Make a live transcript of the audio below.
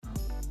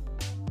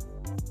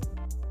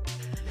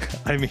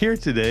I'm here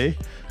today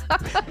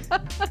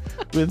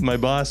with my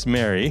boss,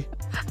 Mary.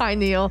 Hi,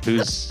 Neil.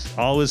 Who's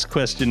always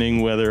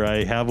questioning whether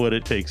I have what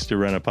it takes to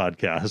run a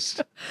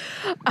podcast.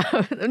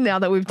 Now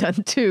that we've done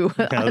two,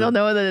 I don't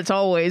know that it's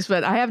always,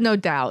 but I have no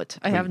doubt.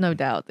 I have no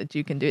doubt that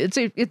you can do it.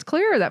 It's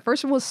clear that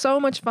first one was so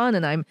much fun,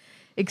 and I'm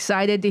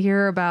excited to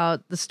hear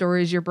about the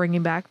stories you're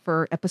bringing back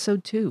for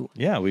episode 2.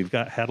 Yeah, we've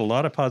had a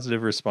lot of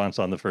positive response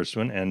on the first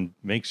one, and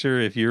make sure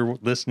if you're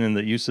listening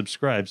that you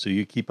subscribe so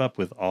you keep up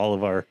with all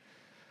of our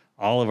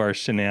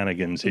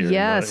shenanigans here.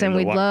 Yes, and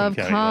we'd love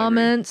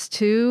comments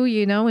too.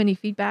 You know, any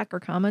feedback or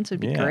comments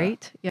would be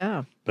great.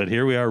 Yeah. But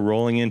here we are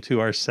rolling into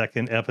our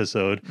second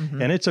episode,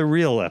 and it's a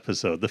real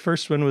episode. The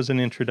first one was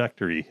an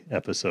introductory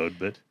episode,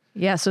 but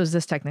yeah. So is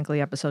this technically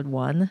episode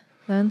 1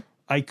 then?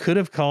 I could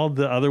have called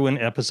the other one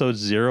episode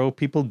 0.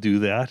 People do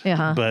that,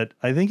 but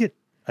I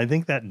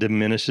think that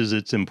diminishes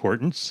its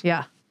importance.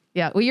 Yeah.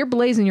 Yeah. Well, you're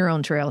blazing your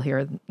own trail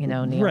here, you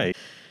know, Neil. Right.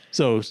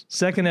 So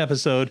second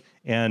episode,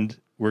 and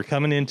we're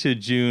coming into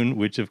June,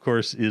 which of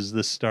course is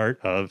the start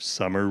of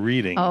summer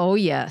reading. Oh,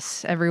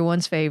 yes.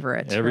 Everyone's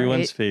favorite.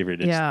 Everyone's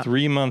favorite. It's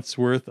 3 months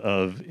worth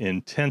of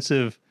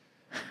intensive.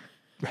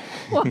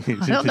 Well,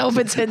 I don't know if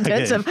it's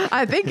intensive. Okay.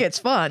 I think it's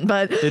fun,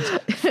 but it's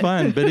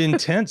fun, but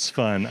intense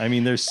fun. I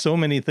mean, there's so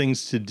many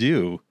things to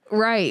do.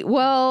 Right.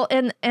 Well,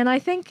 and I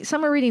think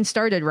summer reading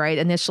started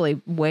initially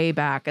way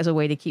back as a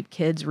way to keep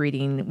kids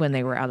reading when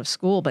they were out of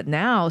school. But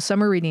now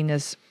summer reading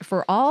is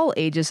for all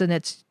ages, and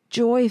it's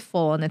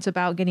joyful, and it's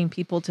about getting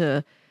people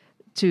to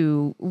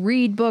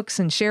read books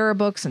and share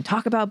books and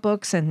talk about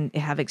books and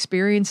have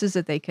experiences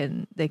that they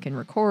can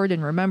record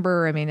and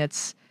remember. I mean,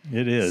 it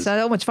is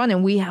so much fun,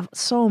 and we have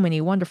so many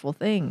wonderful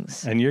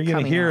things. And you're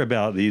going to hear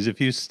about these. If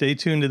you stay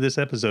tuned to this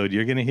episode,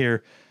 you're going to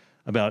hear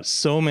about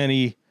so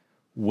many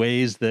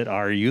ways that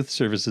our youth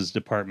services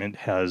department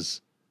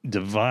has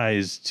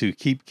devised to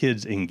keep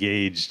kids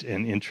engaged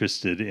and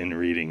interested in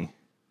reading.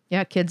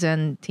 Yeah, kids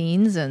and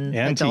teens and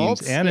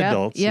adults. Teens and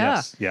adults. Yeah.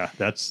 Yes. Yeah,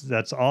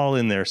 that's all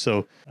in there.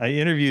 So I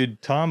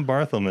interviewed Tom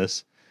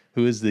Barthelmess,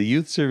 who is the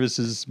youth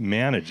services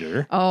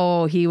manager.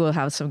 Oh, he will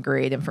have some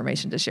great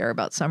information to share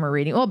about summer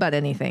reading. Well, about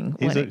anything.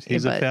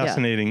 He's a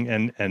fascinating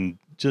and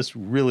just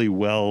really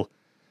well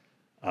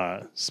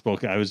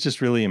spoken. I was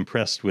just really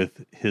impressed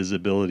with his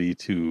ability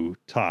to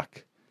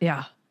talk.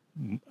 Yeah.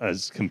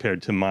 As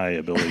compared to my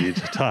ability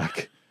to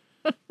talk.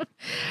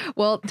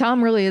 Well,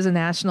 Tom really is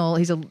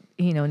he's a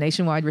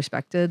nationwide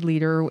respected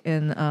leader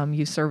in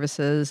youth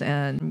services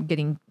and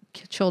getting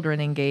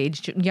children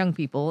engaged, young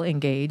people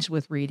engaged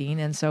with reading.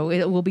 And so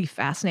it will be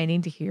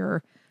fascinating to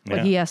hear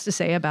what he has to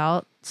say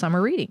about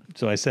summer reading.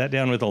 So I sat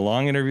down with a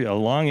long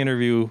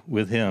interview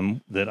with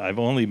him that I've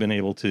only been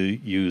able to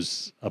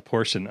use a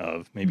portion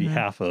of, maybe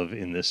half of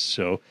in this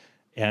show.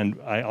 And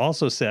I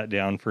also sat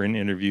down for an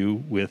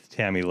interview with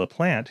Tammy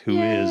LaPlante, who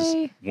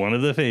is one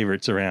of the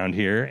favorites around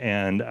here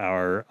and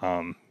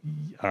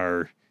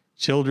our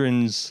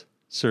children's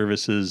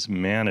services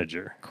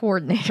manager.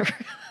 Coordinator.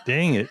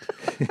 Dang it.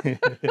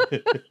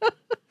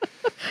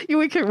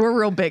 We're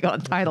real big on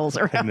titles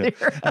around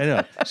here. I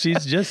know.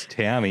 She's just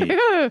Tammy,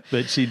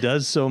 but she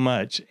does so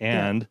much.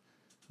 And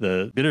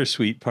the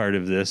bittersweet part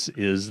of this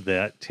is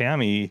that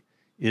Tammy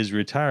is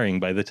retiring.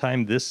 By the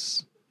time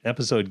this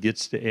episode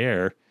gets to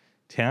air,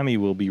 Tammy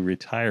will be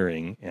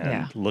retiring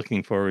and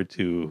looking forward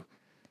to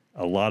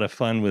a lot of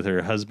fun with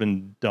her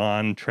husband,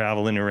 Don,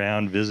 traveling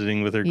around,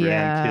 visiting with her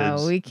grandkids.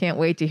 Yeah, we can't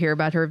wait to hear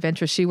about her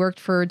adventures. She worked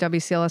for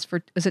WCLS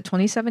for, is it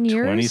 27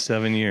 years?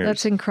 27 years.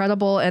 That's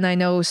incredible. And I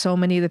know so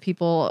many of the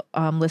people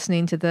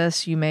listening to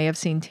this, you may have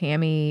seen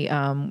Tammy,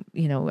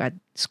 at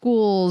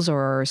schools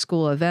or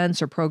school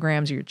events or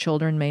programs. Your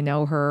children may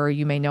know her.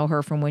 You may know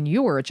her from when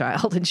you were a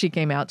child and she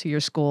came out to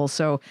your school.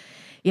 So,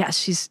 yes,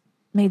 she's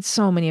made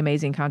so many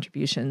amazing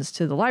contributions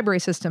to the library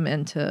system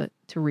and to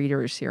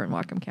readers here in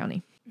Whatcom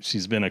County.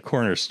 She's been a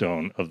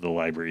cornerstone of the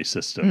library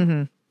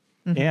system.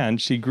 And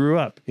she grew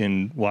up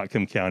in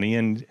Whatcom County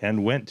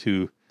and went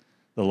to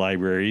the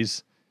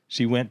libraries.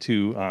 She went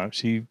to,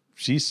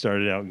 she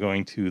started out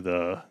going to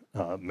the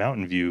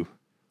Mountain View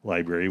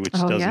Library, which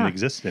doesn't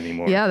exist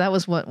anymore. Yeah, that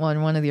was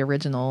one of the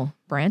original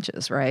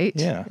branches, right?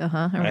 Yeah.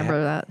 I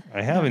remember that.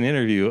 I have an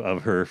interview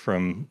of her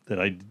that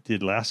I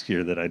did last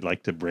year that I'd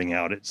like to bring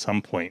out at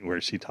some point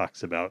where she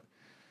talks about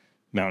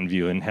Mountain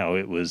View and how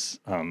it was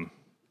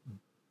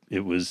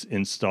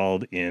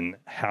installed in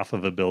half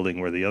of a building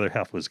where the other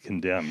half was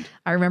condemned.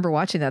 I remember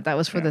watching that. That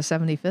was for the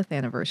 75th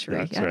anniversary.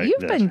 That's right.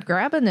 You've been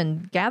grabbing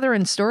and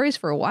gathering stories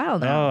for a while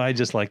now. Oh, I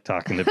just like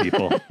talking to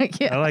people.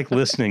 I like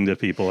listening to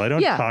people. I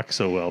don't talk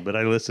so well, but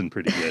I listen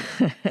pretty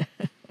good.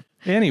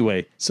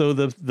 Anyway, so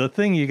the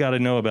thing you got to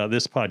know about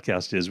this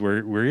podcast is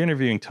we're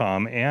interviewing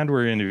Tom and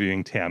we're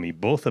interviewing Tammy,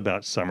 both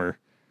about summer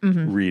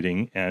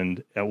reading.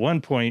 And at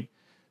one point,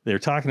 they're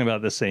talking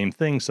about the same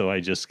thing, so I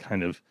just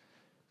kind of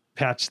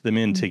patch them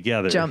in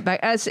together. Jump back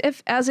as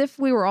if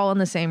we were all in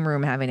the same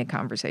room having a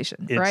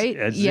conversation, right?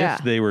 As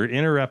if they were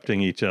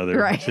interrupting each other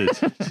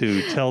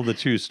to tell the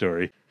true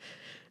story.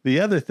 The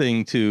other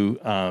thing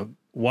to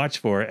watch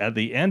for at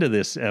the end of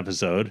this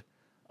episode,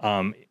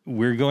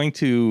 we're going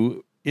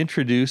to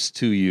introduce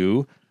to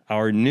you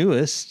our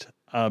newest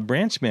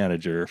branch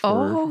manager.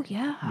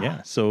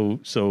 Yeah. So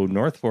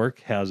North Fork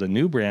has a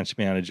new branch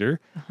manager.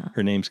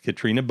 Her name's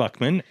Katrina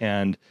Buckman,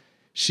 and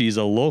she's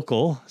a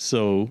local.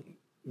 So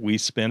we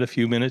spent a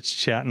few minutes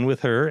chatting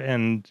with her,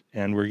 and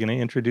we're going to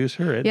introduce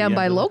her. And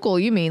by local,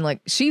 you mean like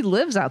she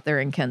lives out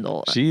there in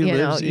Kendall. She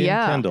lives in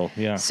Kendall,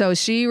 yeah. So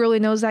she really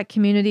knows that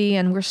community,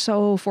 and we're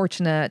so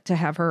fortunate to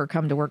have her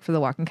come to work for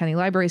the Whatcom County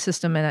Library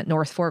System and at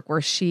North Fork,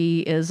 where she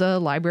is a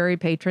library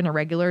patron, a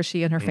regular,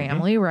 she and her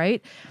family,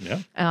 right? Yeah.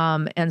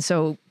 And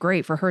so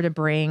great for her to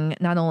bring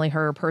not only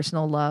her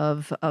personal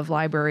love of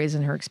libraries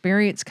and her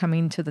experience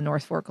coming to the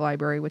North Fork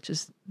Library, which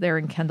is there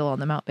in Kendall on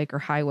the Mount Baker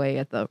Highway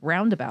at the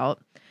roundabout,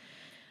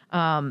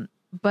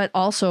 but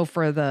also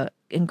for the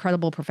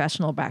incredible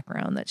professional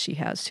background that she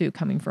has too,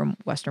 coming from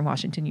Western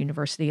Washington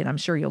University. And I'm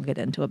sure you'll get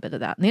into a bit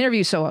of that in the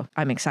interview. So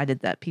I'm excited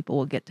that people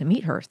will get to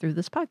meet her through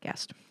this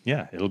podcast.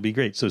 Yeah, it'll be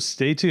great. So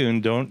stay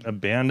tuned. Don't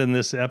abandon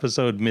this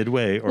episode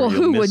midway. Or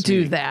who would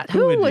do that?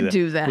 Who would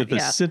do that? With the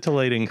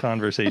scintillating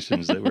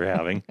conversations that we're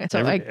having.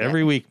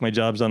 Every week, my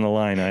job's on the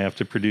line. I have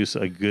to produce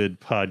a good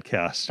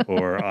podcast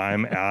or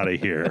I'm out of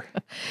here.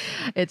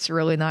 It's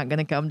really not going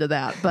to come to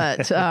that.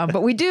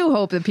 But we do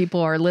hope that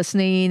people are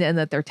listening and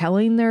that they're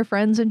telling their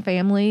friends and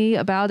family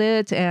about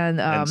it,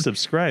 and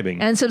subscribing,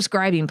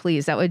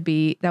 please. That would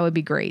be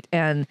great.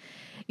 And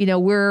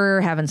we're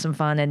having some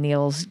fun, and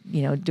Neil's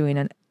doing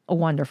a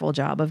wonderful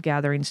job of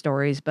gathering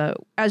stories. But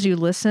as you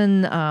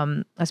listen,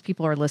 as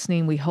people are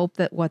listening, we hope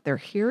that what they're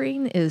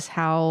hearing is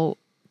how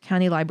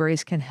county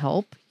libraries can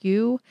help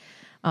you,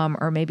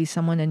 or maybe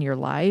someone in your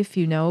life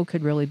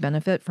could really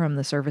benefit from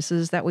the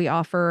services that we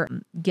offer.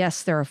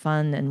 Yes, there are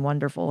fun and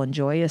wonderful and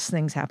joyous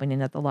things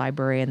happening at the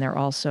library, and there are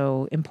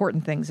also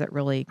important things that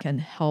really can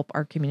help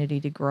our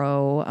community to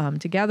grow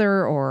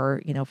together,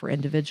 or for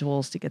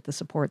individuals to get the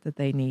support that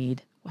they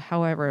need,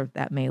 however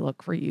that may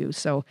look for you.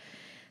 So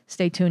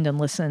stay tuned and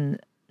listen,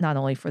 not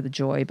only for the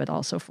joy, but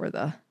also for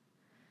the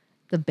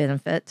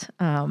benefit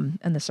and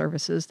the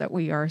services that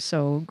we are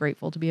so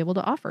grateful to be able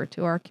to offer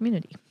to our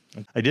community.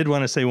 I did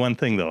want to say one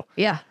thing, though.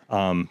 Yeah.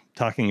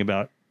 Talking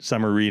about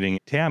summer reading,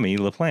 Tammy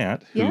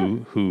LaPlante,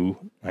 who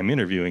I'm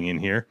interviewing in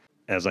here,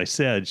 as I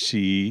said,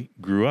 she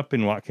grew up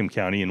in Whatcom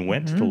County and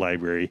went to the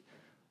library.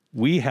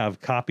 We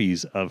have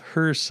copies of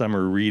her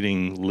summer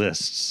reading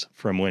lists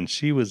from when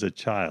she was a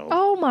child.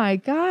 Oh, my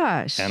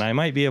gosh. And I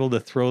might be able to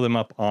throw them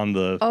up on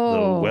the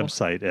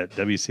website at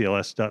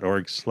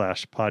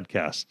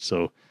wcls.org/podcast.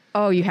 So.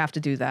 Oh, you have to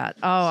do that.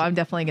 Oh, I'm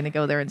definitely going to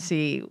go there and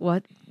see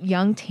what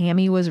young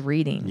Tammy was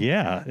reading.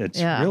 Yeah,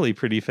 it's really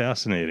pretty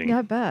fascinating. Yeah,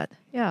 I bet.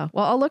 Yeah.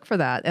 Well, I'll look for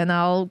that, and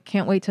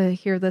can't wait to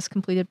hear this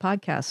completed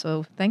podcast.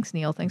 So thanks,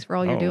 Neil. Thanks for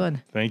all you're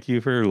doing. Thank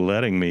you for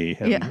letting me.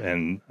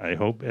 And I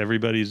hope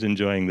everybody's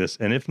enjoying this.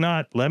 And if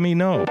not, let me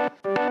know.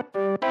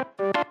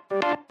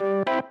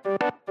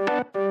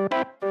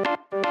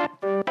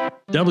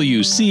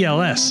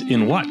 WCLS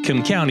in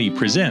Whatcom County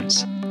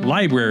presents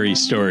Library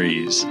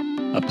Stories,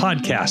 a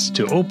podcast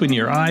to open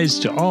your eyes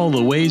to all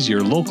the ways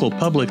your local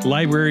public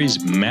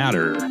libraries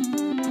matter.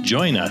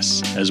 Join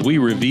us as we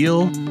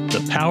reveal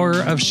the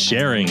power of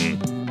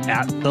sharing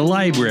at the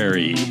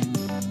library.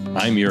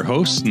 I'm your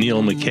host,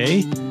 Neil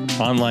McKay,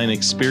 Online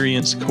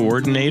Experience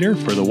Coordinator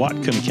for the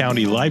Whatcom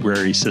County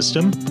Library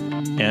System.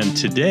 And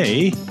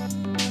today...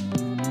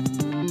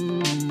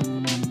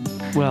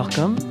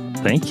 Welcome.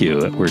 Thank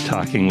you. We're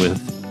talking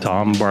with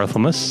Tom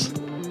Barthelmess.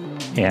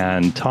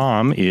 And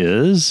Tom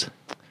is...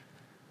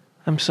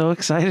 I'm so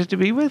excited to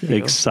be with you.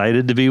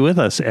 Excited to be with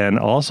us. And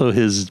also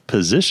his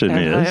position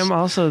is... I am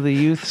also the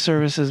Youth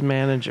Services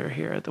Manager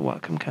here at the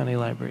Whatcom County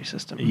Library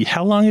System.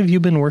 How long have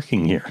you been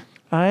working here?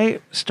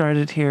 I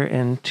started here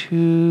in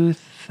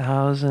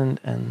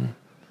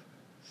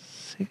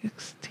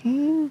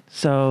 2016,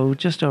 so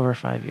just over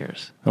 5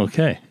 years.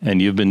 Okay.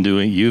 And you've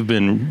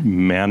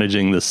been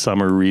managing the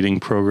summer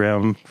reading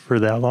program for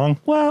that long?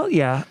 Well,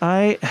 yeah.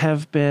 I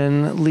have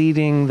been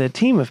leading the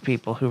team of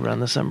people who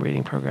run the summer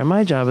reading program.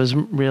 My job is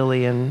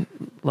really in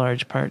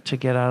large part to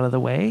get out of the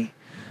way.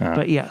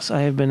 But yes,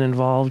 I have been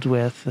involved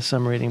with the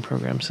summer reading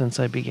program since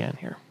I began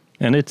here.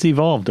 And it's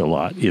evolved a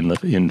lot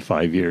in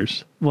 5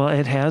 years. Well,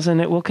 it has,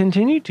 and it will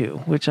continue to,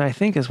 which I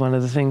think is one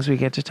of the things we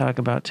get to talk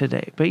about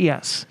today. But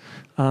yes,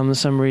 the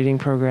summer reading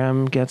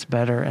program gets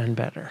better and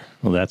better.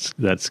 Well,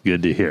 that's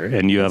good to hear.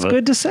 And you have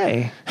good to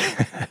say.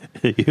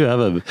 You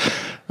have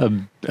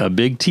a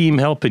big team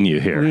helping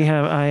you here. We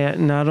have.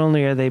 Not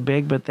only are they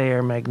big, but they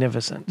are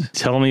magnificent.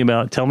 Tell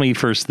me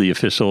first the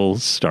official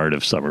start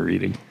of summer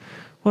reading.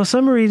 Well,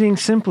 summer reading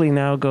simply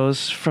now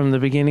goes from the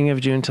beginning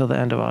of June till the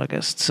end of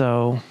August.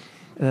 So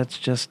that's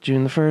just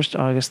June the 1st,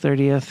 August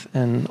 30th,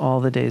 and all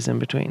the days in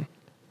between.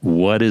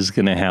 What is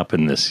going to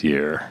happen this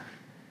year?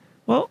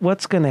 Well,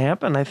 what's going to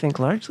happen, I think,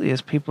 largely is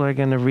people are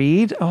going to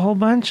read a whole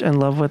bunch and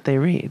love what they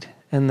read.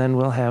 And then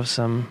we'll have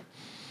some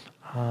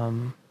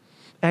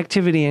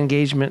activity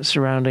engagement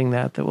surrounding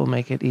that will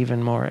make it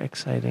even more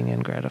exciting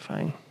and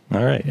gratifying.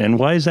 All right. And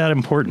why is that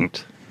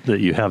important, that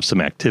you have some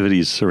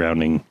activities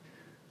surrounding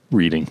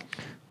reading?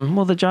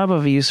 Well, the job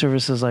of a youth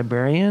services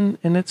librarian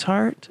in its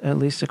heart, at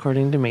least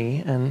according to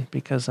me, and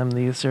because I'm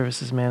the youth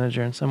services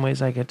manager, in some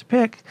ways I get to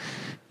pick,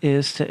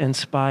 is to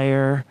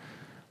inspire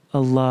a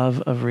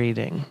love of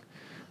reading.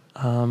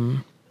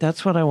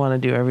 That's what I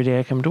want to do every day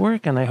I come to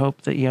work, and I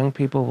hope that young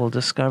people will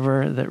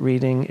discover that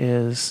reading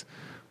is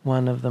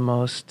one of the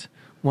most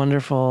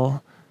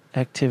wonderful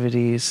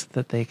activities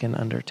that they can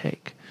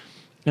undertake.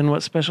 And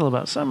what's special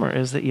about summer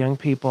is that young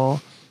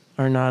people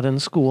are not in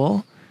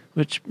school,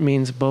 which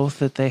means both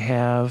that they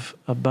have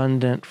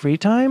abundant free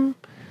time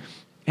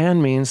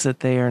and means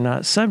that they are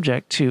not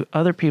subject to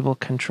other people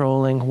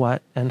controlling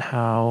what and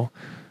how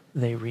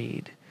they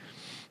read.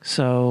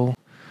 So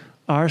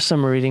our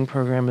summer reading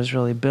program is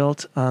really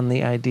built on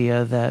the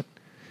idea that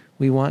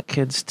we want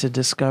kids to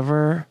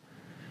discover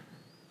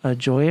a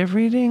joy of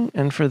reading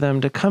and for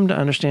them to come to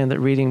understand that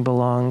reading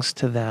belongs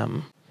to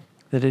them,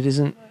 that it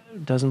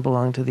doesn't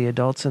belong to the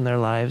adults in their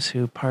lives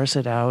who parse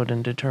it out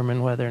and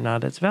determine whether or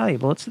not it's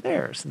valuable. It's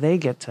theirs. They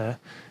get to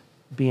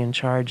be in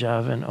charge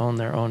of and own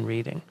their own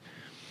reading.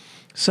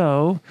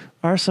 So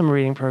our summer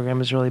reading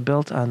program is really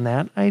built on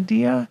that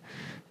idea.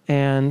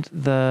 And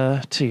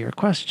to your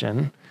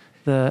question,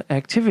 the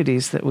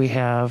activities that we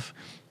have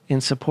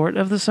in support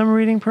of the summer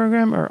reading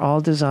program are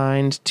all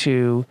designed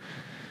to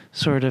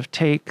sort of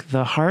take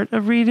the heart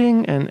of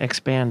reading and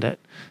expand it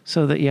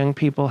so that young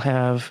people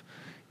have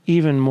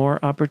even more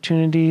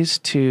opportunities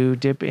to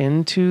dip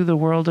into the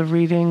world of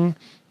reading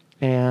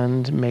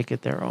and make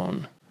it their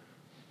own.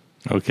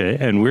 Okay.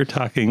 And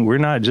we're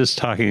not just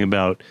talking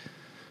about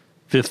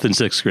 5th and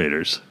 6th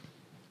graders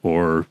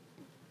or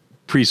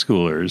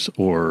preschoolers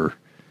or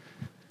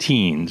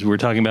teens. We're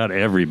talking about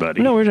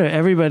everybody. No, we're talking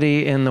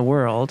everybody in the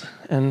world.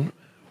 And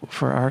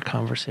for our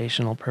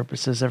conversational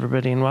purposes,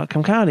 everybody in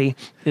Whatcom County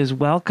is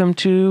welcome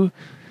to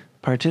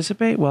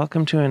participate,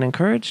 welcome to and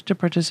encouraged to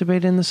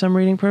participate in the summer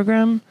reading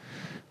program.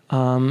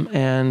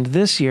 And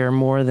this year,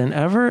 more than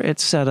ever,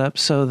 it's set up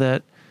so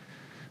that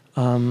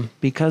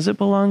because it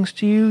belongs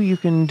to you, you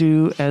can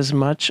do as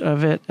much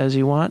of it as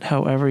you want,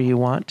 however you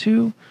want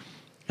to.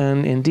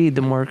 And indeed,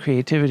 the more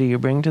creativity you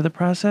bring to the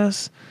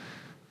process,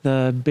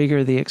 the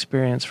bigger the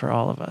experience for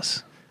all of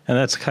us. And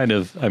that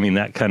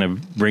kind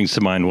of brings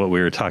to mind what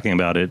we were talking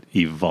about, it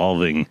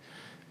evolving,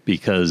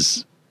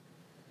 because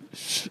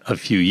a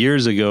few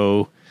years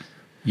ago,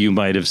 you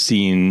might have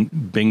seen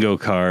bingo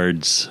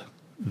cards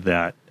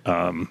that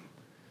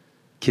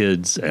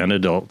kids and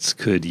adults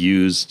could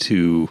use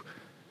to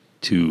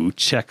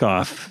check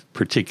off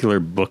particular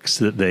books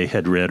that they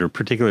had read or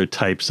particular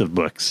types of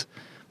books.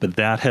 But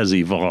that has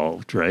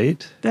evolved,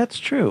 right? That's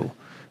true.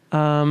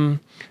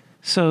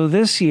 So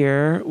this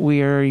year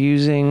we are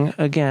using,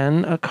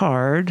 again, a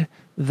card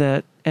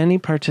that any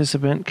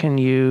participant can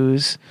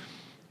use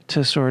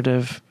to sort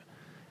of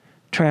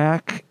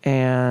track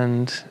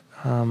and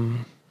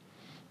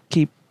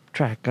keep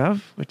track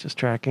of, which is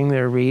tracking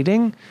their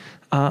reading.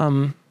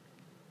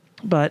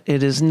 But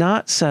it is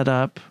not set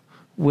up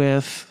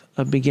with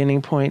a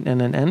beginning point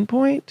and an end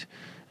point,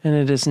 and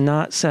it is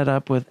not set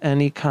up with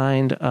any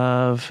kind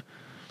of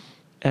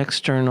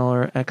external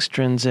or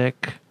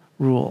extrinsic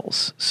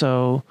rules.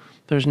 So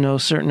there's no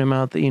certain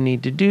amount that you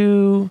need to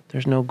do.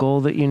 There's no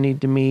goal that you need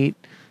to meet.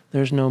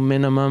 There's no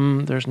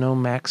minimum. There's no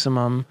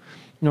maximum,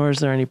 nor is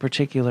there any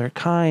particular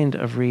kind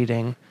of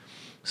reading.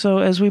 So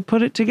as we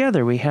put it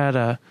together, we had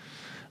a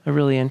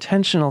really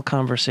intentional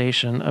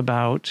conversation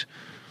about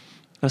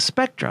a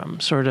spectrum,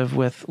 sort of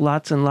with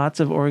lots and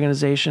lots of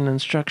organization and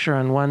structure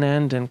on one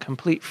end and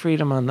complete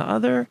freedom on the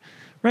other,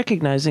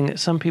 recognizing that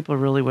some people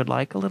really would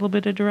like a little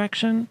bit of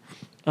direction.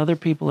 Other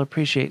people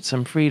appreciate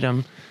some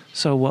freedom.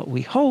 So what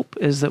we hope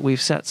is that we've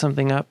set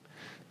something up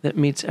that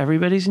meets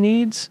everybody's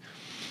needs.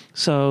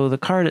 So the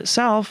card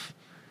itself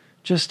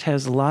just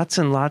has lots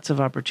and lots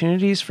of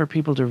opportunities for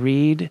people to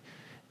read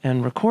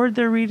and record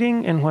their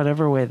reading in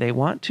whatever way they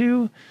want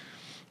to.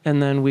 And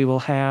then we will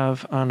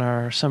have on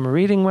our summer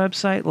reading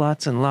website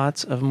lots and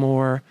lots of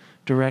more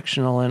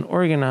directional and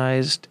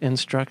organized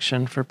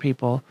instruction for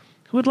people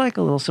who would like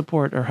a little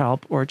support or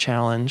help or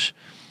challenge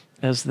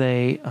as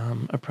they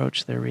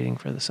approach their reading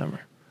for the summer.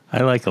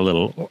 I like a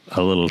little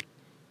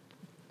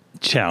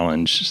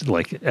challenge,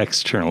 like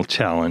external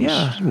challenge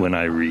when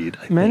I read.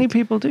 Many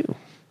people do.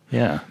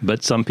 Yeah,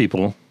 but some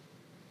people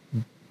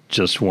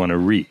just want to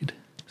read.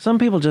 Some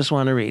people just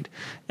want to read.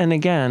 And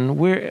again,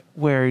 where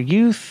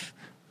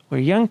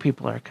young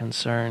people are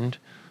concerned,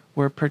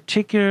 we're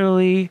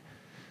particularly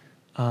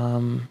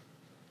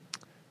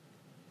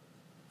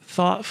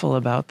thoughtful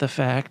about the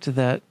fact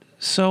that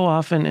so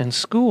often in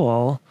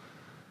school,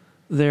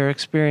 their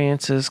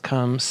experiences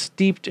come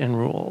steeped in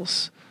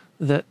rules,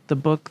 that the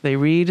book they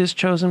read is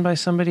chosen by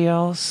somebody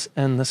else,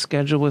 and the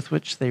schedule with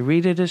which they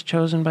read it is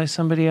chosen by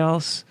somebody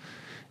else,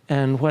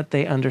 and what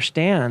they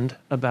understand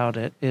about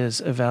it is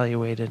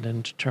evaluated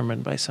and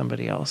determined by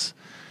somebody else.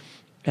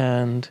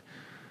 And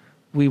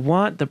we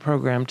want the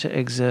program to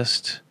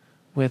exist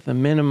with a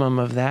minimum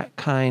of that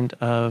kind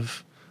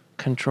of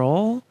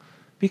control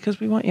because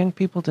we want young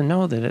people to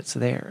know that it's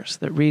theirs,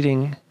 that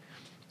reading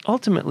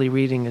ultimately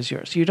reading is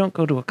yours. You don't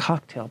go to a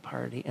cocktail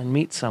party and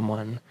meet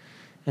someone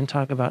and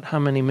talk about how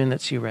many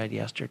minutes you read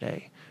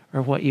yesterday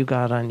or what you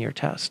got on your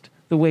test.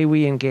 The way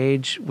we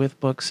engage with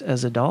books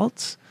as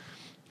adults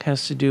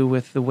has to do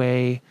with the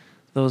way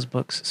those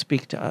books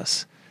speak to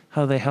us,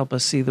 how they help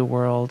us see the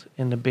world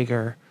in a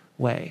bigger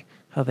way,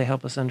 how they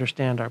help us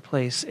understand our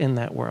place in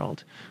that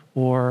world,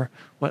 or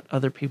what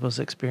other people's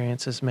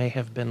experiences may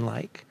have been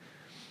like.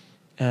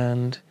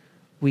 And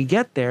we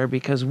get there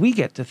because we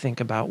get to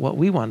think about what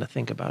we want to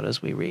think about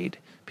as we read.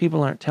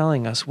 People aren't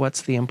telling us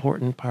what's the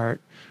important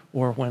part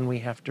or when we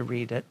have to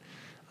read it.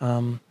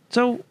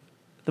 So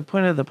the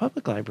point of the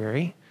public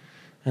library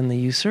and the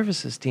youth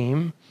services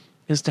team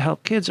is to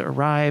help kids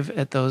arrive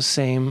at those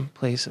same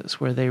places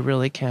where they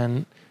really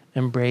can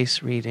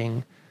embrace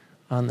reading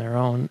on their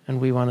own. And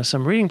we want a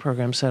summer reading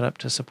program set up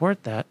to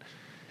support that.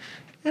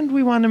 And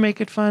we want to make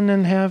it fun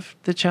and have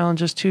the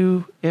challenges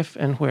too, if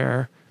and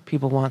where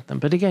people want them.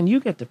 But again, you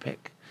get to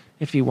pick.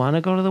 If you want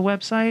to go to the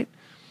website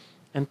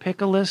and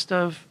pick a list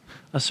of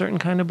a certain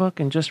kind of book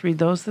and just read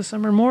those this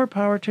summer, more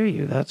power to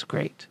you. That's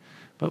great.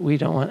 But we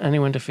don't want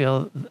anyone to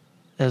feel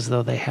as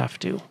though they have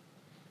to.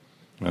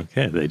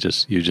 Okay,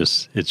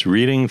 it's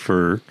reading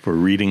for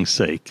reading's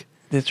sake.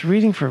 It's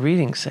reading for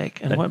reading's sake.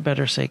 And what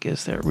better sake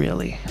is there,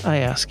 really? I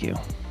ask you.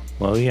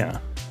 Well, yeah.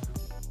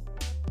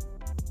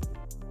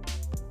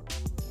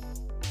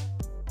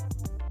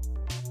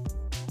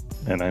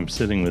 And I'm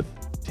sitting with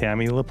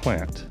Tammy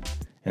LaPlante.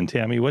 And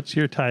Tammy, what's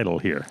your title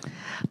here?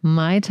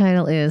 My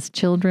title is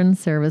Children's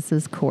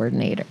Services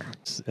Coordinator.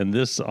 And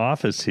this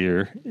office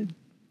here,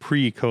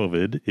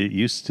 pre-COVID, it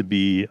used to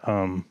be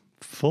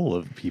full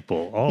of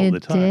people all the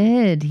time.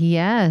 It did,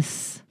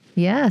 yes.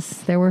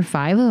 Yes, there were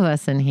 5 of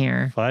us in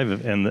here.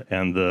 5 and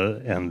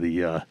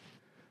the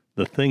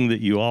thing that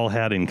you all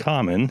had in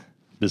common,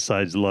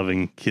 besides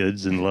loving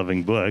kids and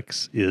loving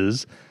books,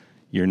 is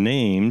your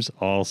names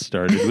all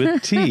started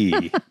with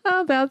T.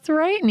 Oh, that's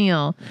right,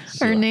 Neil.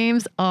 So, our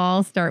names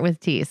all start with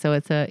T. So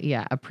it's a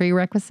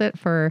prerequisite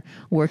for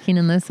working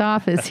in this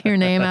office. Your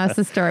name has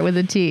to start with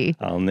a T.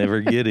 I'll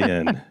never get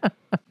in.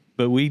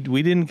 But we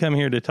didn't come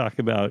here to talk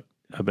about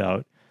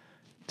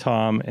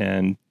Tom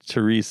and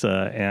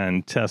Teresa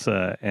and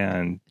Tessa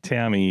and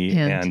Tammy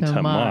and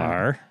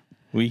Tamar.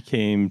 We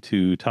came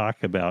to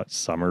talk about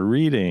summer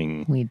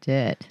reading. We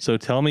did. So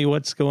tell me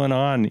what's going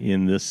on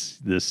in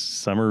this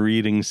summer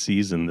reading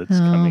season that's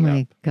coming up. Oh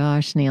my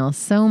gosh, Neil,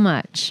 so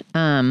much.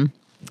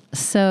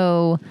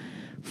 So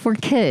for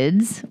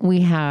kids,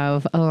 we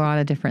have a lot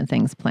of different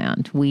things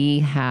planned.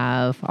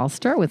 I'll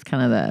start with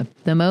kind of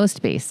the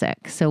most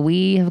basic. So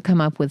we have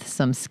come up with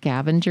some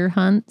scavenger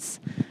hunts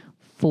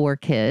for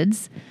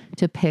kids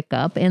to pick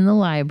up in the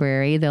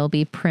library. They'll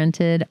be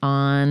printed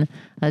on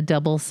a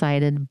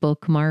double-sided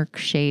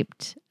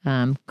bookmark-shaped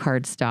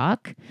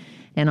cardstock.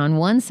 And on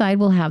one side,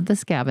 we'll have the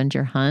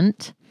scavenger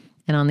hunt.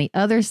 And on the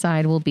other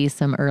side will be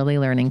some early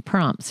learning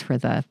prompts for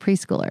the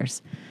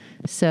preschoolers.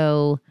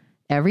 So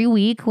every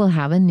week, we'll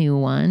have a new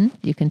one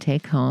you can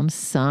take home.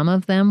 Some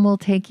of them will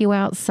take you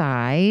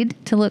outside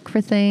to look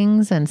for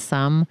things, and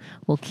some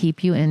will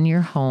keep you in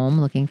your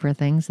home looking for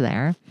things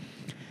there.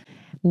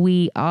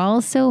 We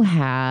also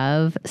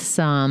have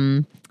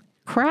some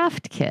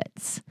craft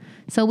kits.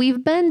 So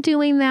we've been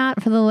doing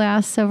that for the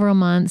last several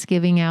months,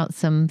 giving out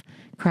some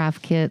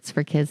craft kits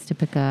for kids to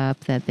pick up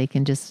that they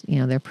can just,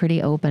 they're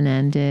pretty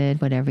open-ended.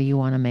 Whatever you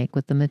want to make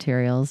with the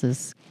materials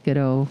is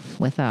good-o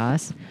with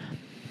us.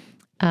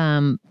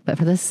 But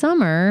for the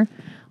summer,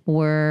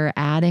 we're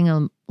adding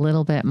a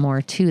little bit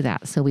more to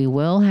that. So we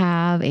will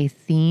have a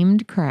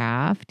themed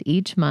craft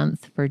each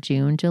month for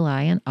June,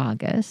 July, and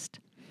August.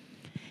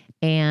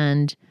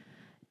 And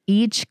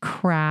each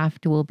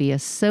craft will be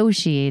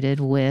associated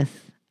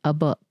with a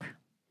book.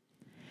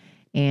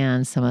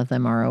 And some of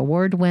them are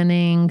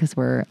award-winning because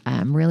we're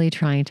really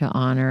trying to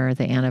honor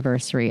the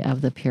anniversary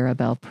of the Pura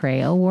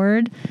Belpré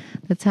Award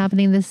that's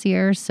happening this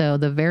year. So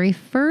the very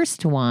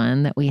first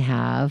one that we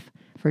have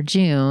for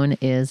June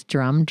is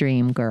Drum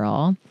Dream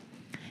Girl.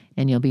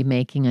 And you'll be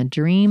making a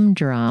dream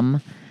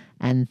drum.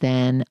 And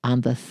then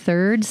on the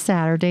 3rd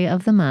Saturday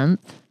of the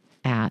month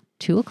at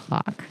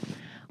 2:00,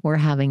 we're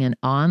having an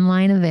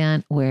online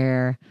event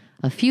where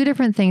a few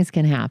different things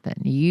can happen.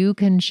 You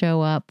can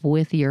show up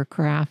with your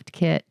craft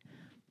kit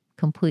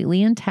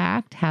completely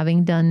intact,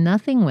 having done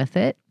nothing with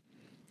it,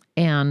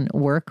 and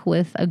work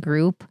with a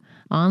group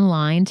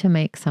online to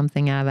make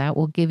something out of that.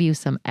 We'll give you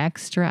some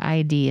extra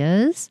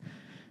ideas.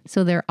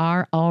 So there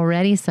are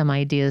already some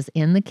ideas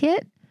in the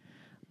kit,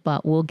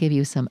 but we'll give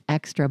you some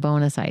extra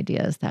bonus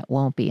ideas that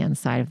won't be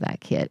inside of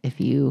that kit if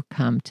you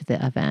come to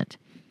the event.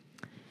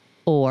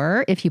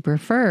 Or if you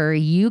prefer,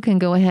 you can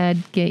go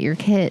ahead, get your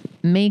kit,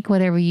 make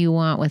whatever you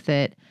want with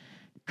it,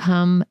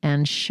 come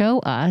and show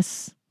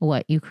us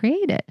what you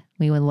created.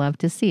 We would love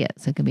to see it.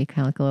 So it could be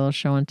kind of like a little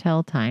show and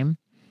tell time.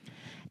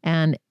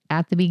 And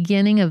at the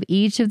beginning of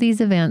each of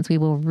these events, we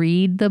will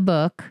read the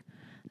book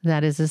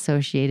that is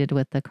associated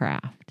with the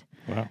craft.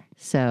 Wow.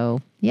 So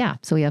yeah,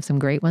 so we have some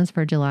great ones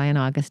for July and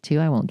August too.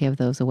 I won't give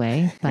those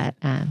away, but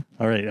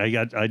all right.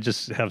 I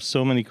just have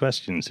so many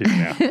questions here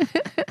now.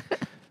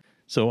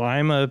 So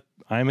I'm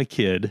a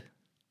kid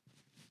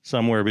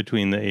somewhere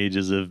between the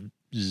ages of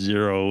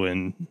 0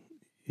 and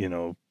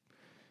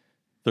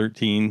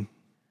 13,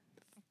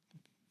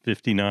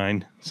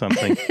 59,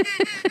 something.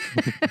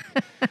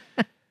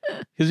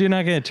 Because you're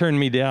not going to turn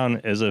me down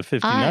as a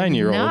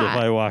 59-year-old if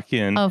I walk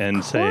in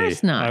and say,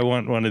 I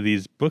want one of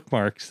these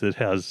bookmarks that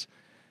has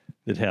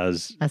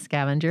a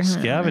scavenger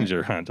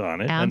hunt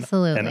on it.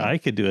 Absolutely. And I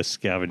could do a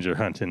scavenger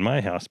hunt in my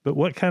house. But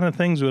what kind of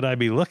things would I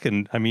be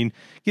looking? I mean,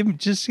 give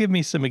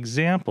me some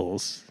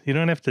examples. You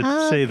don't have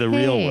to say the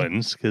real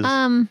ones.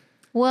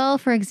 Well,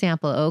 for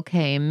example,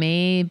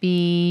 maybe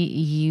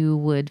you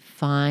would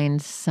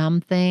find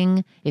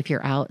something if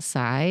you're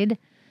outside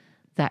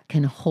that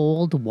can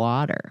hold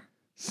water.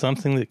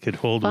 Something that could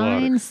hold water.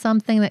 Find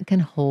something that can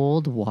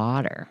hold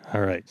water.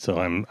 All right. So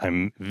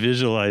I'm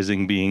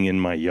visualizing being in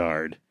my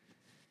yard,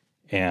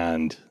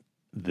 and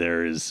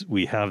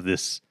we have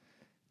this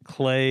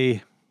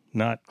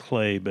not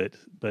clay,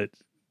 but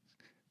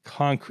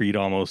concrete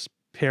almost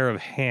pair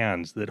of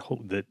hands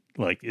that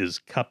like is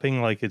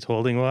cupping like it's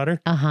holding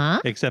water.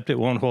 Except it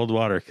won't hold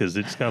water because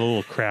it's got a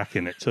little crack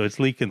in it, so it's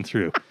leaking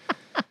through.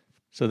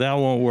 So that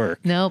won't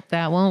work. Nope,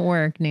 that won't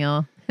work,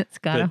 Neil. It's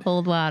got to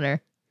hold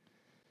water.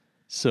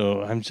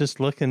 So I'm just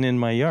looking in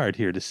my yard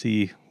here to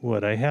see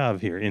what I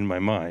have here in my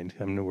mind.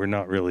 I mean, we're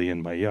not really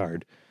in my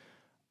yard.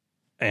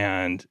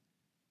 And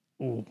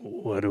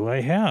what do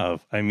I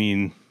have? I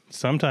mean,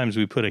 sometimes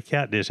we put a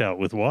cat dish out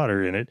with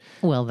water in it.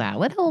 Well, that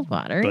would hold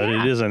water. But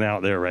it isn't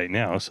out there right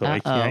now, so I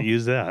can't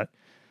use that.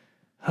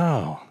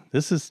 Oh,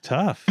 this is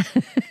tough.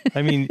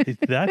 I mean,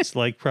 that's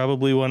like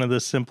probably one of the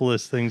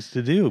simplest things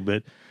to do.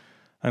 But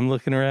I'm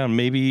looking around.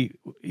 Maybe,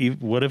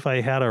 what if I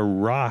had a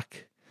rock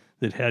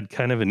that had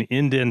kind of an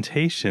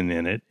indentation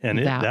in it, and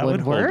that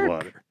would hold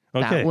water?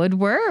 Okay. That would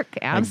work.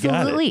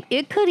 Absolutely.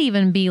 It could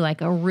even be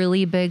like a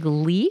really big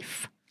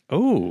leaf.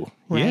 Oh,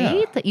 right?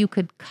 Yeah. That you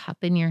could cup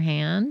in your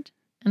hand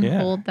and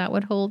that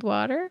would hold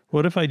water.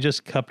 What if I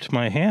just cupped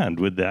my hand?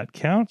 Would that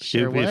count?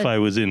 Sure if I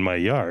was in my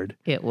yard?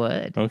 It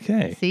would.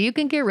 Okay. So you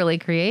can get really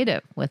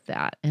creative with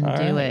that and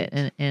do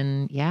it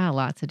in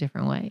lots of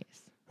different ways.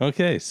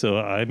 Okay, so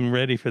I'm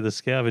ready for the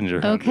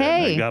scavenger hunt.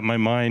 Okay. I got my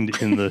mind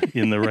in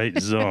the right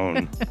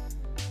zone.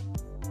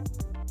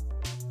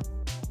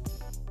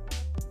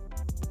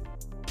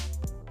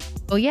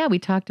 Oh yeah, we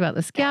talked about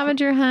the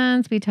scavenger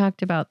hunts. We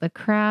talked about the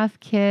craft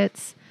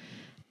kits,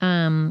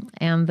 and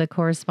the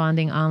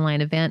corresponding online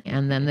event.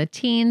 And then the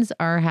teens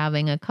are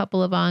having a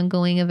couple of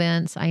ongoing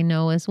events, I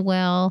know as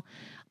well,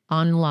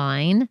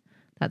 online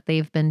that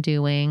they've been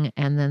doing.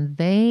 And then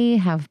they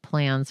have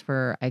plans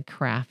for a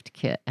craft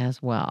kit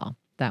as well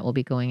that will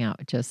be going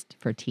out just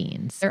for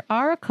teens. There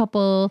are a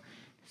couple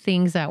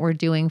things that we're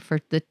doing for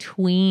the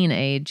tween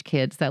age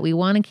kids that we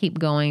want to keep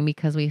going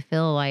because we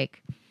feel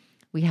like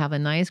we have a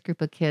nice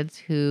group of kids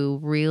who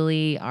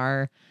really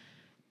are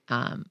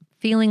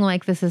feeling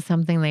like this is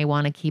something they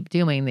want to keep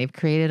doing. They've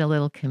created a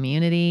little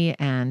community.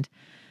 And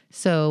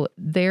so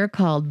they're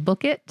called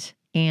Book It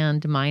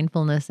and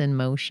Mindfulness in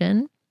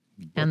Motion.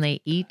 And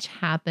they each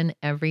happen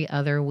every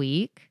other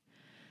week.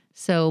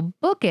 So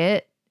Book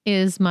It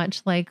is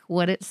much like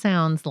what it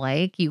sounds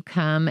like. You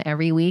come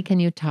every week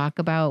and you talk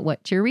about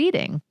what you're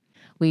reading.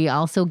 We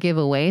also give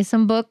away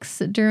some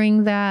books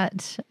during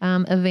that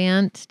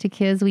event to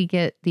kids. We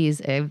get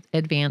these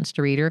advanced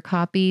reader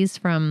copies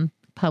from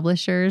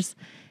publishers.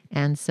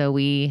 And so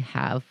we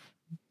have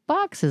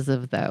boxes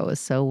of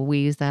those. So we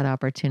use that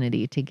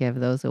opportunity to give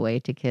those away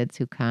to kids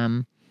who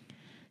come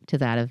to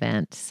that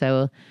event.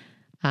 So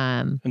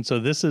and so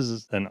this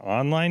is an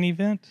online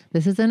event?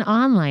 This is an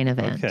online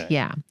event. Okay.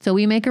 Yeah. So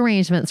we make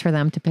arrangements for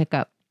them to pick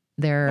up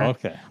their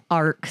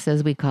ARCs,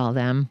 as we call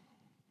them.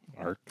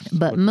 ARCs.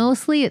 But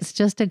mostly it's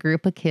just a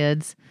group of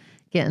kids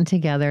getting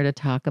together to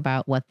talk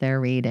about what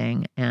they're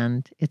reading.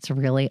 And it's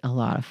really a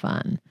lot of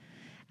fun.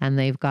 And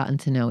they've gotten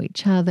to know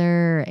each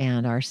other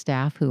and our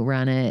staff who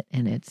run it.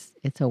 And it's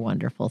a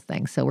wonderful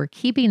thing. So we're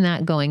keeping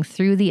that going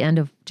through the end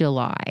of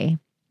July.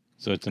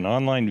 So it's an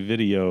online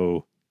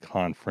video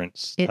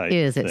conference type It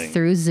is. thing. It's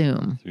through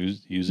Zoom.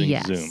 Using Zoom.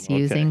 Yes,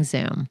 using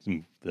Zoom.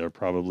 There are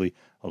probably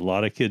a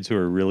lot of kids who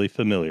are really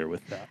familiar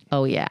with that.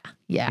 Oh, yeah.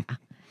 Yeah.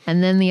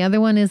 And then the other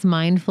one is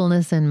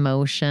Mindfulness in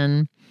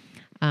Motion.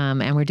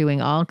 And we're doing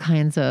all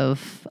kinds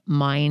of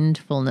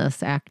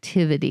mindfulness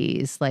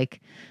activities, like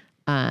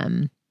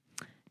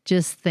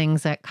just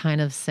things that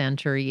kind of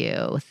center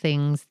you,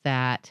 things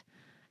that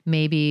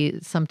maybe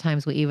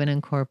sometimes we even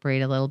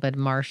incorporate a little bit of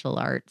martial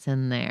arts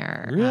in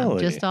there. Really?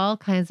 Just all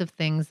kinds of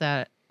things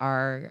that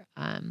are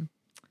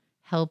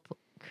help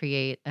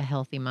create a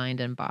healthy mind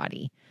and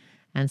body.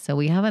 And so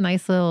we have a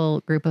nice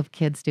little group of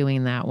kids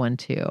doing that one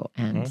too.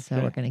 And so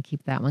we're going to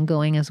keep that one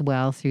going as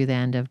well through the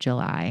end of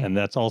July. And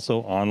that's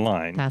also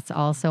online. That's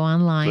also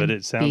online. But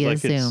it sounds like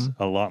Zoom. It's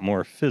a lot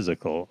more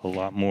physical, a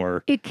lot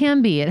more. It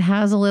can be. It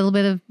has a little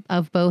bit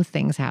of both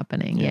things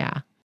happening.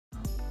 Yeah.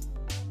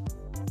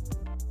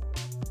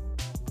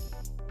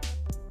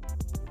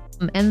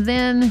 And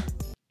then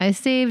I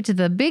saved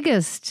the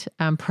biggest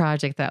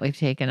project that we've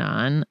taken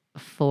on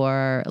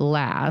for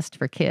last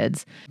for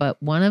kids.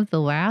 But one of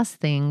the last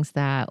things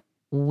that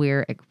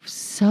we're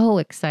so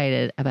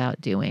excited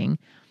about doing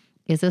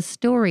is a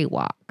story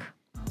walk.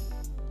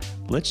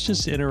 Let's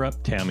just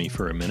interrupt Tammy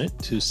for a minute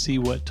to see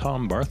what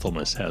Tom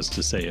Barthelmess has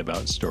to say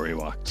about story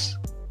walks.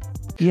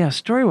 Yeah,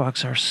 story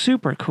walks are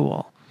super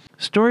cool.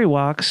 Story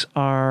walks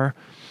are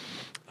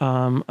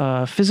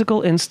a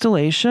physical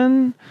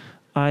installation,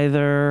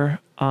 either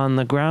on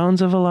the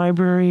grounds of a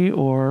library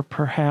or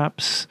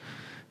perhaps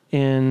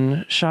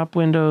in shop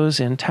windows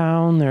in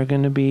town. There are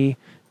going to be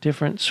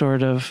different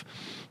sort of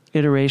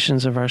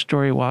iterations of our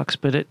story walks,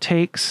 but it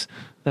takes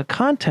the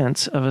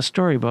contents of a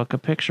storybook, a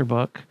picture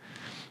book,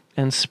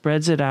 and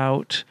spreads it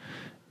out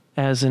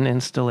as an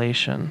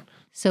installation.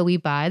 So we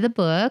buy the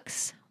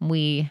books.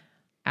 We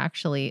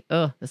actually,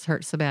 this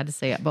hurts so bad to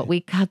say it, but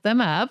we cut them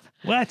up.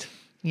 What?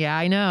 Yeah,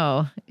 I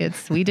know.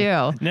 We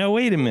do. Now,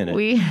 wait a minute.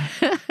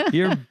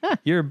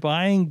 You're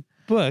buying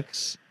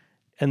books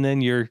and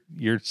then you're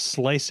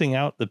slicing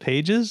out the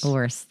pages?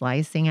 We're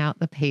slicing out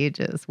the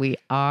pages. We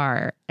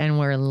are. And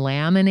we're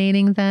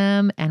laminating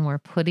them and we're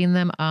putting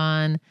them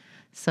on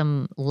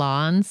some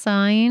lawn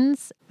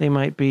signs. They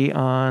might be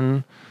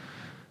on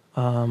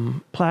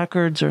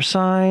placards or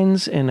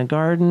signs in a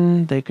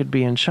garden. They could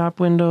be in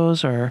shop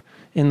windows or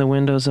in the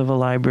windows of a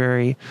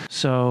library.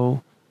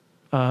 So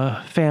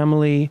a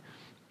family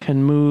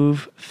can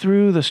move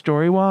through the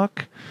story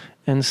walk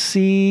and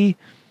see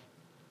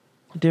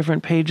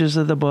different pages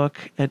of the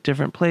book at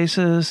different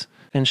places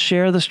and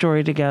share the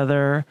story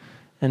together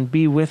and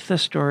be with the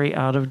story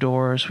out of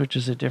doors, which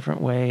is a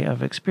different way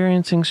of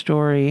experiencing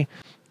story,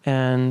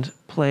 and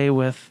play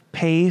with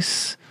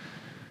pace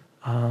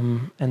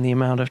and the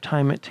amount of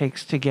time it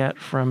takes to get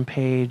from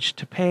page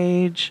to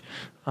page,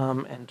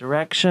 and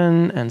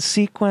direction and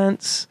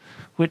sequence.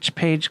 Which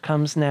page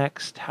comes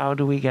next? How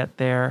do we get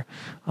there?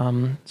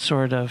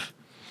 Sort of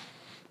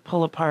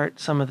pull apart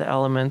some of the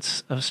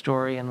elements of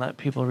story and let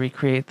people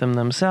recreate them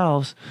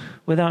themselves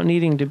without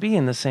needing to be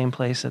in the same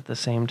place at the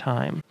same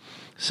time.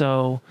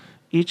 So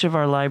each of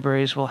our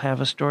libraries will have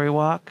a story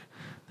walk.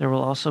 There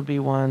will also be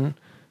one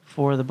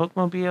for the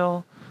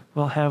bookmobile.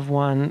 We'll have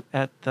one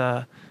at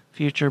the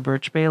future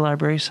Birch Bay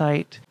Library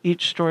site.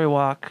 Each story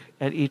walk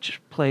at each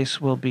place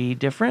will be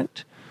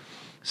different.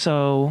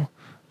 So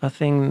a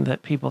thing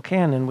that people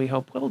can, and we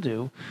hope will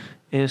do,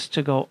 is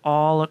to go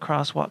all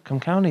across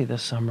Whatcom County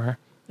this summer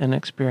and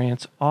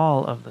experience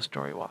all of the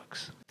story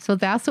walks. So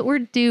that's what we're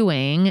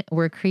doing.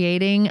 We're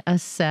creating a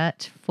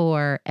set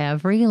for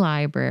every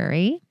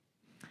library.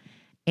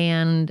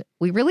 And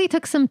we really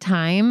took some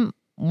time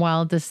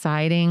while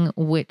deciding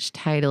which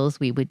titles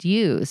we would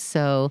use.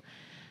 So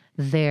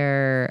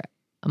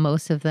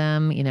most of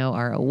them,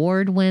 are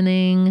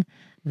award-winning.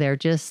 They're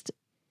just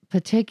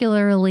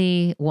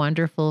particularly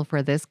wonderful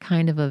for this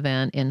kind of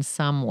event in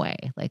some way.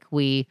 Like,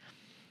 we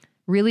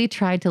really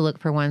tried to look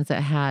for ones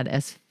that had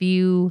as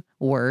few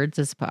words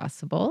as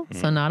possible.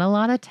 So not a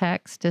lot of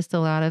text, just a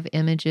lot of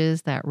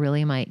images that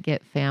really might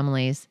get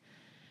families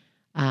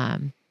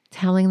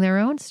telling their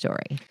own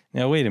story.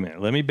 Now, wait a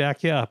minute. Let me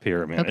back you up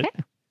here a minute.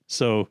 Okay.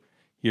 So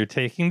you're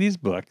taking these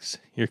books,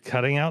 you're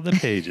cutting out the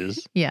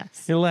pages.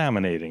 Yes. You're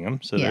laminating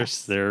them so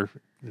Yes. they're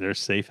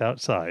safe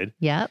outside.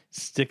 Yep.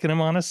 Sticking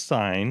them on a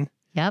sign.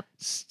 Yep.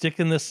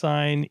 Sticking the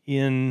sign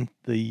in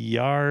the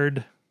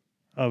yard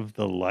of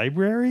the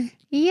library?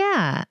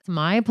 Yeah.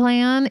 My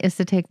plan is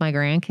to take my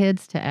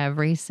grandkids to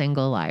every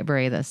single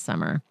library this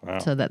summer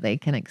so that they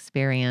can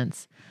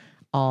experience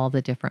all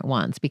the different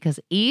ones, because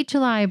each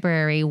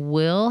library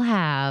will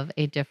have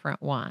a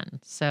different one.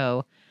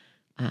 So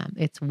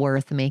it's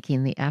worth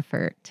making the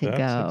effort to That's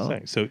go.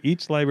 exciting. So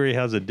each library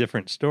has a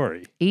different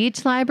story.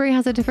 Each library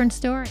has a different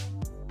story.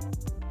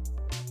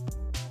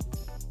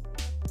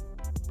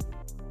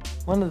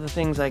 One of the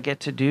things I get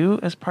to do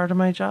as part of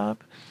my job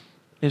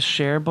is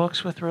share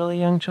books with really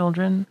young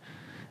children.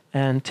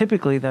 And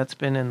typically that's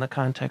been in the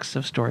context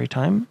of story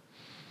time.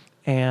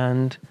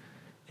 And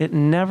it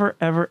never,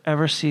 ever,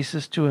 ever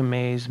ceases to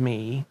amaze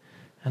me,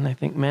 and I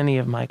think many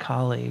of my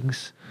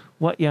colleagues,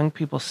 what young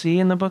people see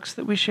in the books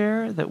that we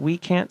share that we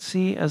can't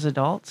see as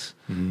adults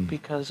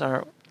because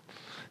our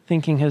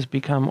thinking has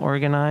become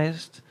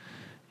organized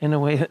in a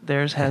way that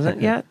theirs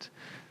hasn't yet.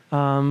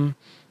 And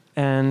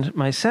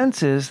my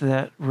sense is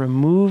that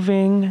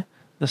removing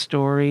the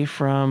story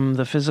from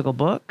the physical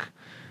book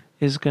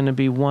is going to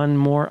be one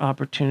more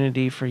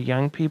opportunity for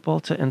young people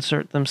to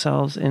insert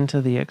themselves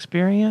into the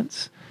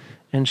experience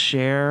and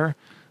share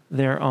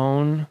their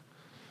own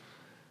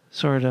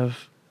sort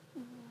of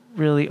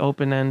really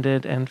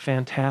open-ended and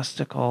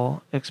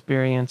fantastical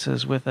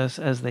experiences with us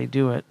as they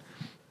do it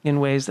in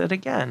ways that,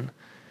 again,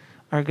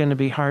 are going to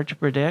be hard to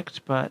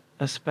predict, but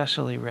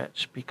especially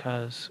rich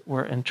because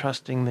we're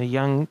entrusting the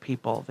young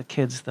people, the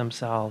kids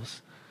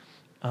themselves,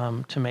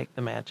 to make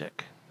the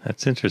magic.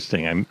 That's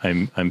interesting.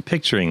 I'm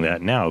picturing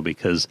that now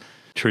because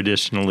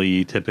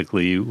traditionally,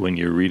 typically, when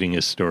you're reading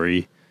a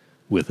story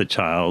with a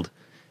child,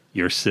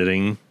 you're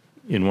sitting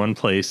in one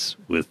place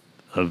with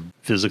a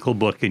physical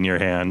book in your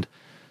hand,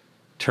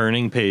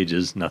 turning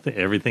pages,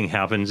 everything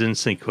happens in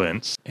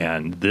sequence.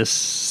 And this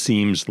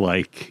seems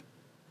like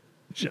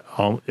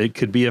it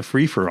could be a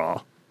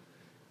free-for-all.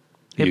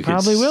 It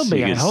probably will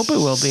be. I hope it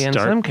will be in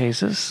some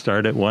cases.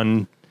 Start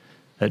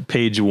at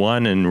page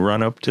 1 and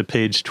run up to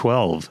page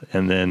 12,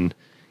 and then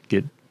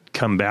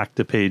come back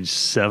to page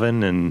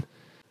 7, and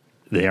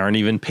they aren't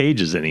even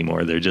pages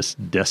anymore. They're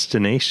just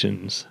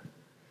destinations.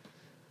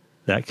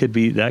 That could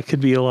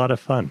be a lot of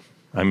fun.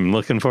 I'm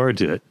looking forward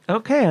to it.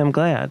 Okay, I'm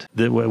glad.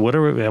 What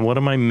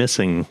am I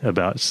missing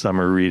about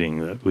summer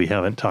reading that we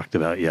haven't talked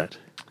about yet?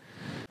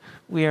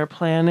 We are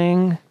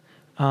planning.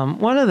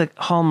 One of the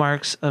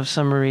hallmarks of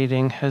summer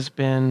reading has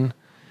been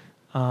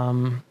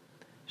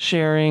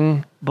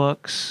sharing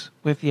books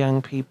with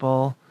young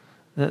people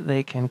that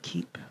they can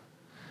keep.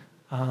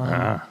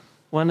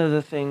 One of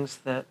the things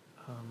that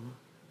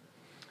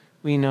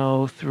we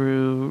know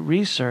through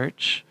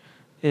research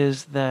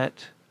is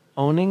that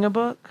owning a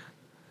book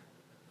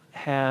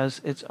has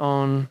its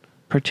own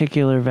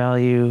particular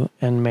value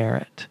and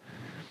merit.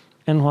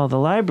 And while the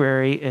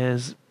library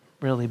is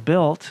really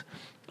built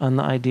on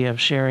the idea of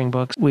sharing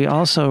books, we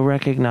also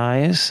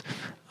recognize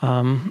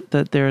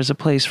that there is a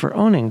place for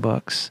owning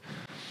books.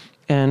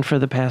 And for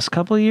the past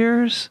couple of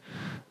years,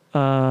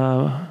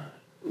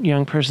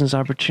 young person's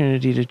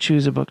opportunity to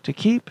choose a book to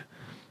keep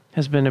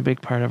has been a big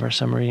part of our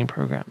summer reading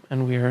program.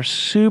 And we are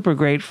super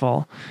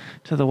grateful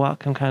to the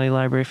Whatcom County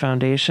Library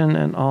Foundation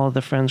and all of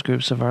the friends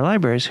groups of our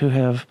libraries who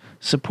have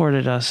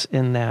supported us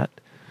in that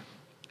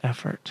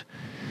effort.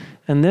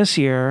 And this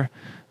year,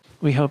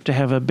 we hope to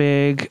have a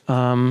big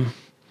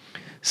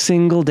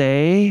single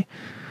day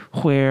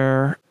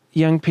where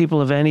young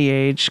people of any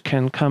age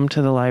can come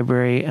to the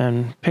library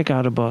and pick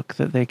out a book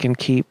that they can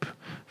keep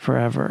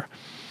forever.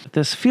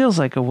 This feels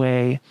like a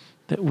way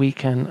that we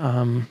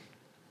can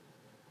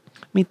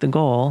meet the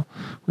goal,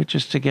 which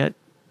is to get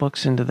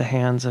books into the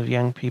hands of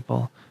young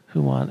people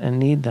who want and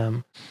need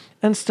them,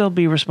 and still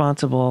be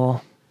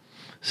responsible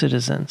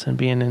citizens and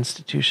be an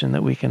institution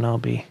that we can all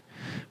be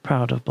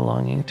proud of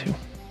belonging to.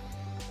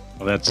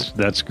 Well,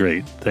 that's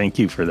great. Thank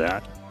you for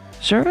that.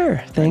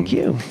 Sure. Thank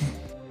you.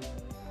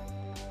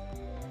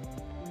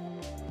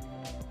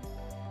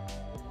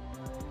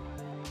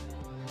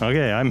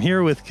 Okay, I'm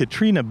here with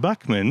Katrina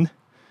Buckman,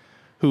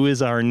 who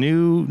is our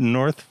new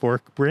North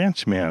Fork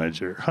branch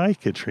manager. Hi,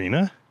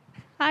 Katrina.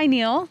 Hi,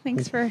 Neil.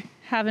 Thanks for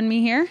having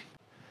me here.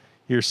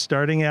 You're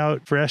starting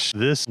out fresh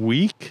this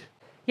week?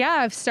 Yeah,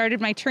 I've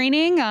started my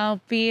training. I'll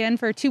be in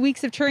for 2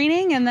 weeks of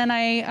training, and then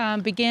I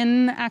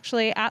begin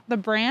actually at the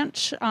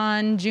branch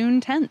on June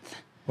 10th.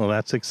 Well,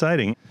 that's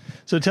exciting.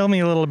 So tell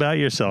me a little about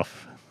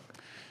yourself.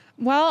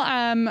 Well,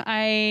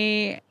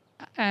 I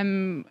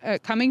am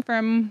coming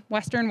from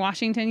Western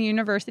Washington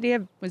University. I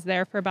was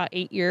there for about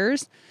 8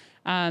 years.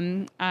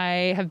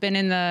 I have been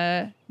in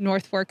the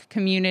North Fork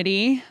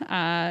community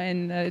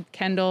in the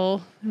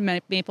Kendall,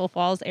 Maple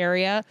Falls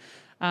area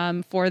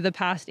for the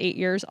past 8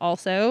 years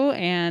also,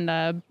 and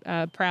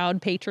a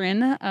proud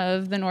patron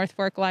of the North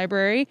Fork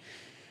Library.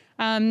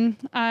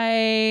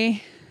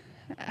 I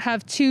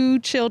have 2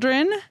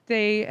 children.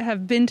 They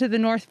have been to the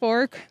North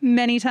Fork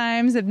many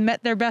times, have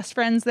met their best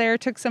friends there,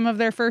 took some of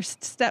their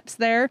first steps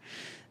there.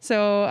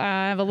 So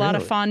I have a lot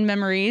of fond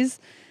memories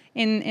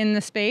in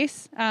the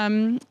space.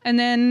 And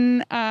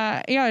then,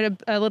 a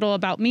little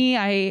about me.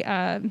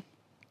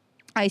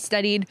 I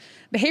studied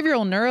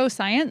behavioral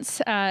neuroscience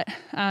at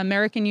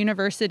American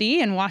University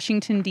in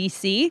Washington,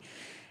 D.C.,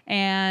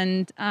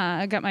 and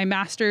got my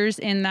master's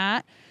in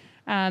that,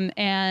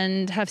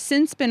 and have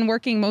since been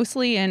working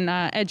mostly in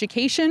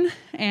education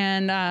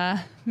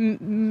and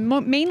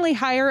mainly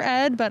higher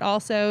ed, but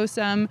also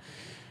some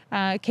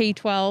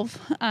K-12,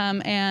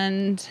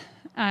 and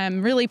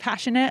I'm really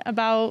passionate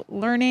about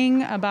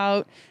learning,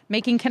 about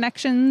making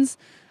connections.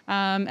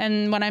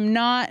 And when I'm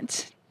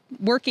not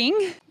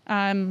working,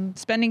 I'm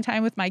spending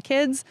time with my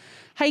kids,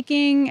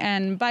 hiking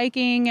and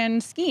biking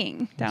and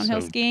skiing,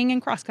 downhill skiing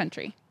and cross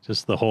country.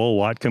 Just the whole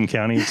Whatcom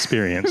County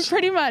experience.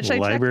 Pretty much.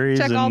 Libraries,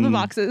 I check all the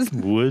boxes.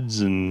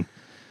 Woods and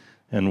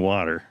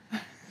water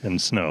and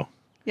snow.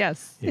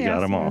 Yes. You got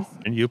them all.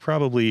 And you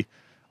probably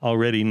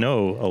already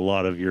know a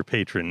lot of your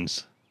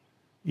patrons,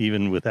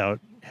 even without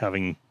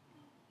having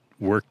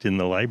worked in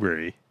the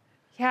library.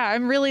 Yeah,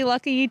 I'm really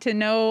lucky to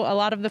know a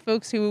lot of the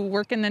folks who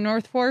work in the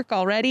North Fork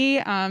already,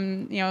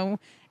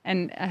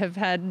 and have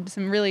had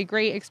some really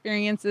great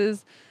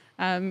experiences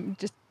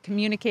just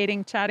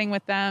communicating, chatting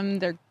with them.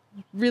 They're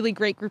really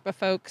great group of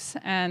folks.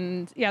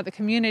 And yeah, the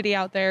community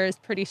out there is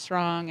pretty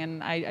strong.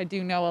 And I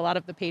do know a lot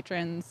of the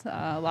patrons,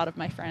 a lot of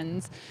my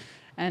friends,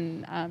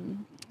 and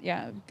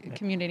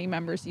community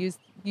members use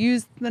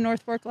the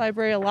North Fork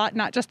Library a lot,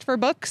 not just for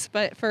books,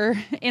 but for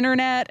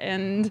internet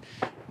and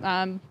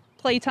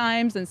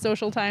playtimes and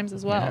social times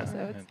as well. Yeah.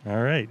 So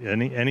all right.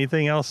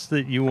 Anything else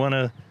that you want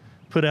to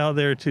put out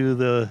there to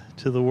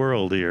the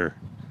world here?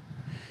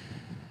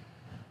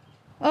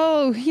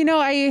 Oh,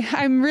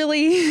 I'm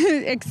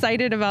really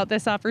excited about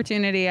this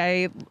opportunity.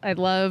 I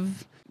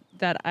love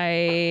that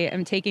I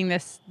am taking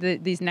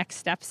these next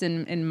steps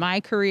in my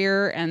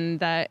career, and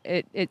that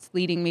it's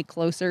leading me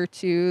closer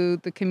to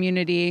the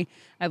community.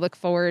 I look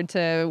forward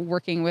to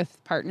working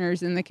with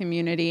partners in the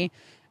community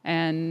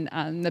and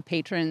the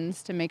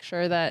patrons to make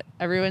sure that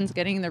everyone's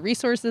getting the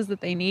resources that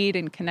they need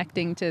and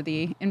connecting to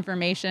the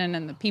information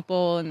and the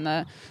people and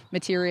the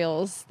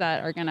materials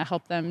that are going to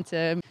help them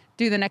to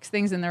do the next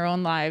things in their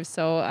own lives.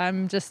 So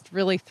I'm just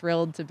really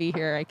thrilled to be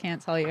here. I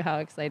can't tell you how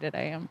excited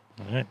I am.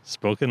 All right.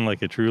 Spoken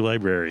like a true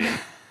librarian.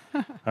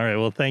 All right.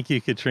 Well, thank you,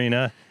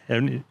 Katrina.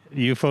 And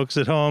you folks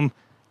at home,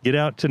 get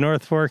out to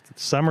North Fork.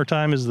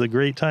 Summertime is the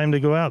great time to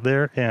go out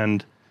there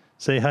and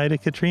say hi to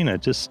Katrina.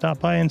 Just stop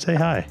by and say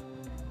hi.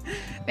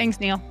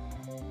 Thanks, Neil.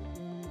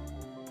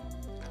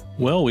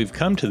 Well, we've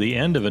come to the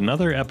end of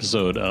another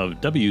episode of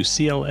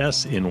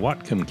WCLS in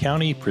Whatcom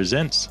County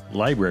presents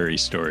Library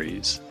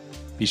Stories.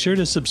 Be sure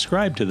to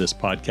subscribe to this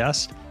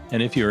podcast,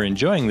 and if you're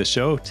enjoying the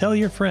show, tell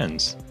your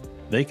friends.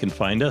 They can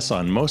find us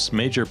on most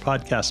major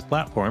podcast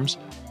platforms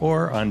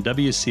or on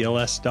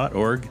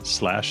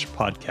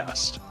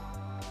wcls.org/podcast.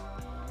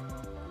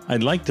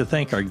 I'd like to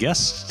thank our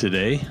guests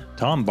today,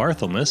 Tom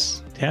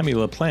Barthelmess, Tammy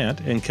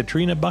LaPlante, and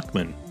Katrina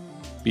Buckman.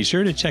 Be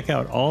sure to check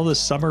out all the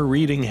summer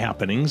reading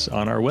happenings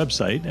on our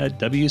website at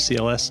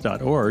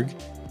wcls.org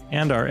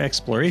and our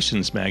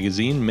Explorations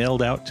magazine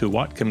mailed out to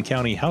Whatcom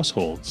County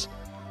households.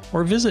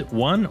 Or visit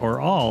one or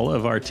all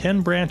of our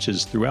 10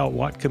 branches throughout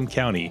Whatcom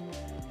County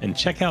and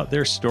check out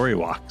their story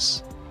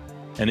walks.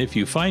 And if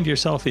you find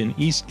yourself in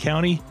East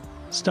County,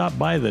 stop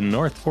by the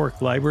North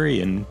Fork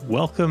Library and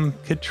welcome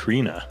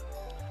Katrina.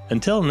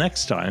 Until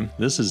next time,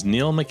 this is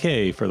Neil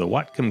McKay for the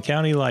Whatcom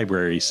County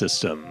Library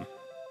System.